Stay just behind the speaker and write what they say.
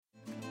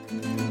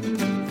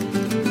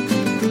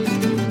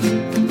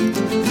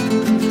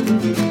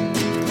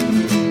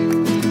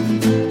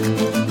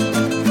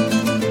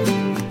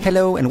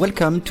Hello and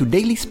welcome to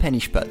Daily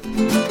Spanish Pod.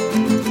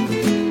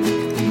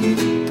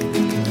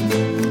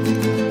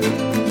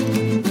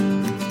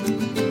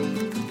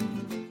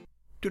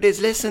 Today's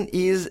lesson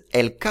is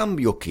El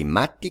cambio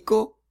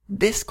climático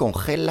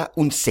descongela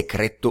un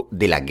secreto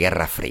de la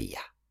Guerra Fría.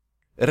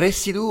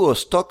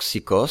 Residuos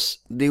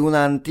tóxicos de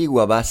una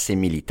antigua base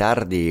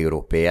militar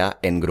europea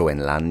en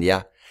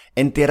Groenlandia,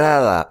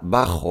 enterrada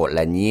bajo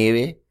la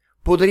nieve,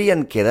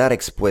 podrían quedar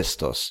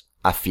expuestos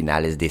a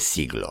finales de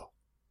siglo.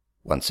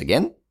 Once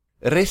again.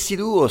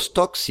 Residuos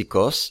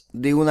tóxicos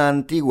de una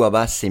antigua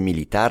base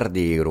militar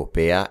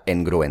europea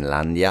en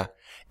Groenlandia,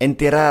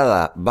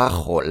 enterrada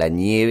bajo la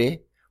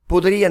nieve,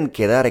 podrían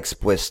quedar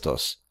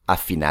expuestos a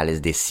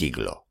finales de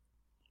siglo.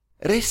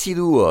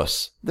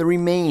 Residuos, the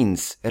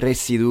remains,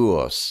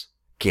 residuos.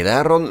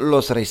 Quedaron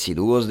los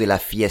residuos de la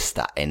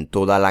fiesta en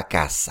toda la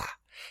casa.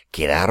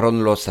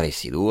 Quedaron los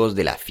residuos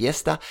de la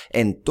fiesta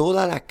en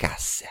toda la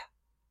casa.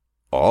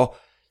 O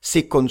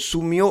se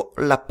consumió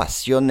la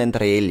pasión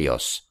entre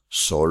ellos.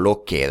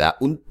 Solo queda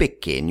un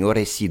pequeño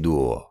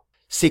residuo.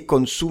 Se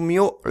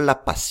consumió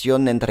la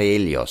pasión entre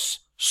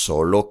ellos.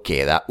 Solo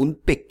queda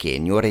un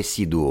pequeño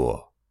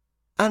residuo.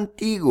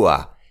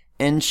 Antigua,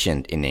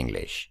 ancient in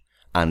English.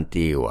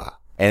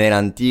 Antigua. En el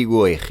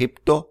antiguo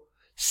Egipto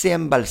se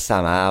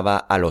embalsamaba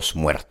a los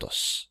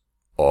muertos.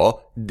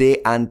 O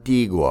de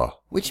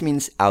antiguo, which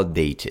means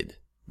outdated.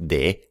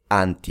 De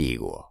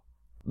antiguo.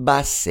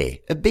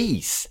 Base, a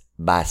base,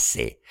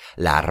 base.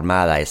 La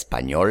Armada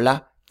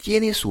Española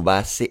tiene su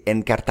base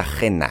en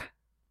Cartagena.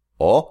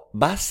 O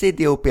base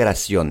de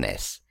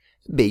operaciones.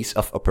 Base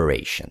of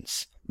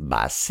operations.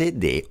 Base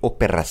de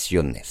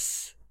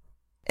operaciones.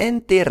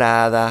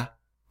 Enterrada,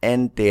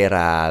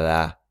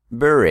 enterrada.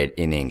 Buried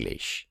in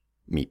English.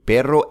 Mi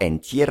perro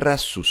entierra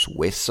sus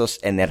huesos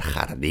en el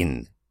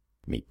jardín.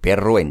 Mi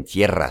perro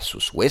entierra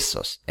sus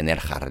huesos en el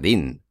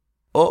jardín.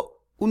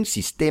 O un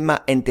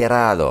sistema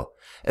enterrado.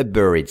 A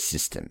buried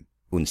system.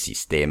 Un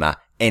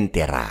sistema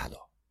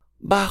enterrado.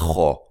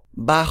 Bajo.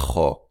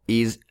 Bajo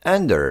is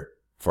under.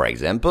 For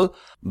example,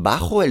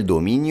 bajo el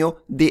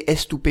dominio de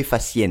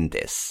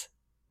estupefacientes,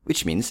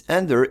 which means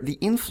under the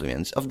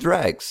influence of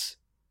drugs.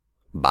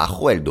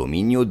 Bajo el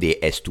dominio de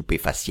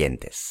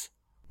estupefacientes.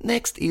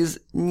 Next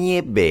is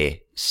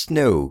nieve,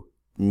 snow,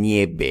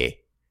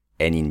 nieve.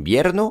 En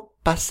invierno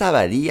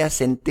pasaba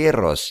días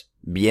enteros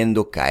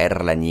viendo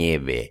caer la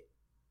nieve.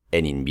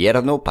 En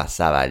invierno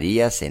pasaba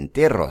días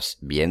enteros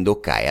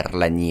viendo caer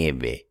la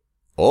nieve.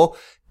 O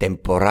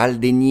temporal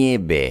de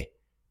nieve,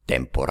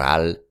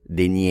 temporal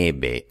de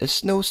nieve, a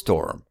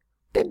snowstorm,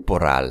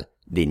 temporal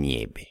de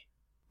nieve.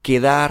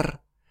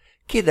 Quedar,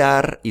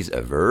 quedar is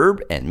a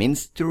verb and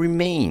means to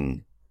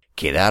remain.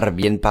 Quedar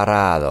bien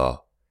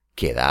parado,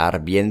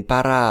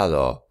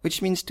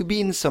 which means to be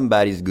in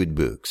somebody's good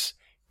books.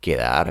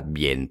 Quedar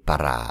bien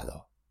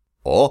parado.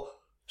 O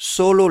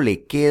solo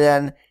le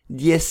quedan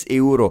 10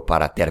 euros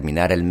para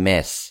terminar el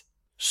mes.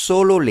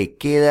 Solo le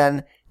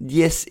quedan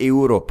 10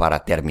 euros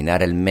para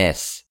terminar el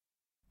mes.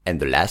 And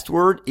the last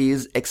word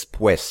is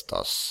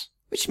expuestos,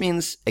 which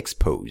means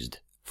exposed.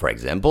 For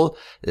example,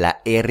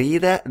 la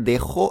herida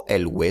dejó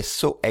el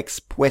hueso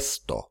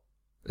expuesto.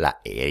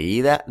 La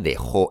herida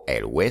dejó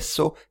el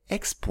hueso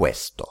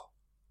expuesto.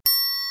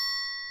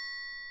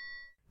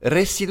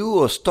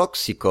 Residuos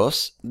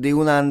tóxicos de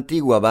una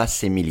antigua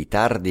base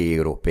militar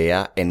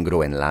europea en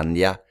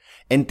Groenlandia,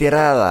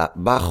 enterrada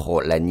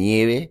bajo la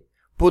nieve,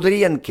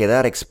 podrían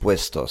quedar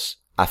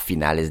expuestos a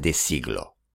finales de siglo.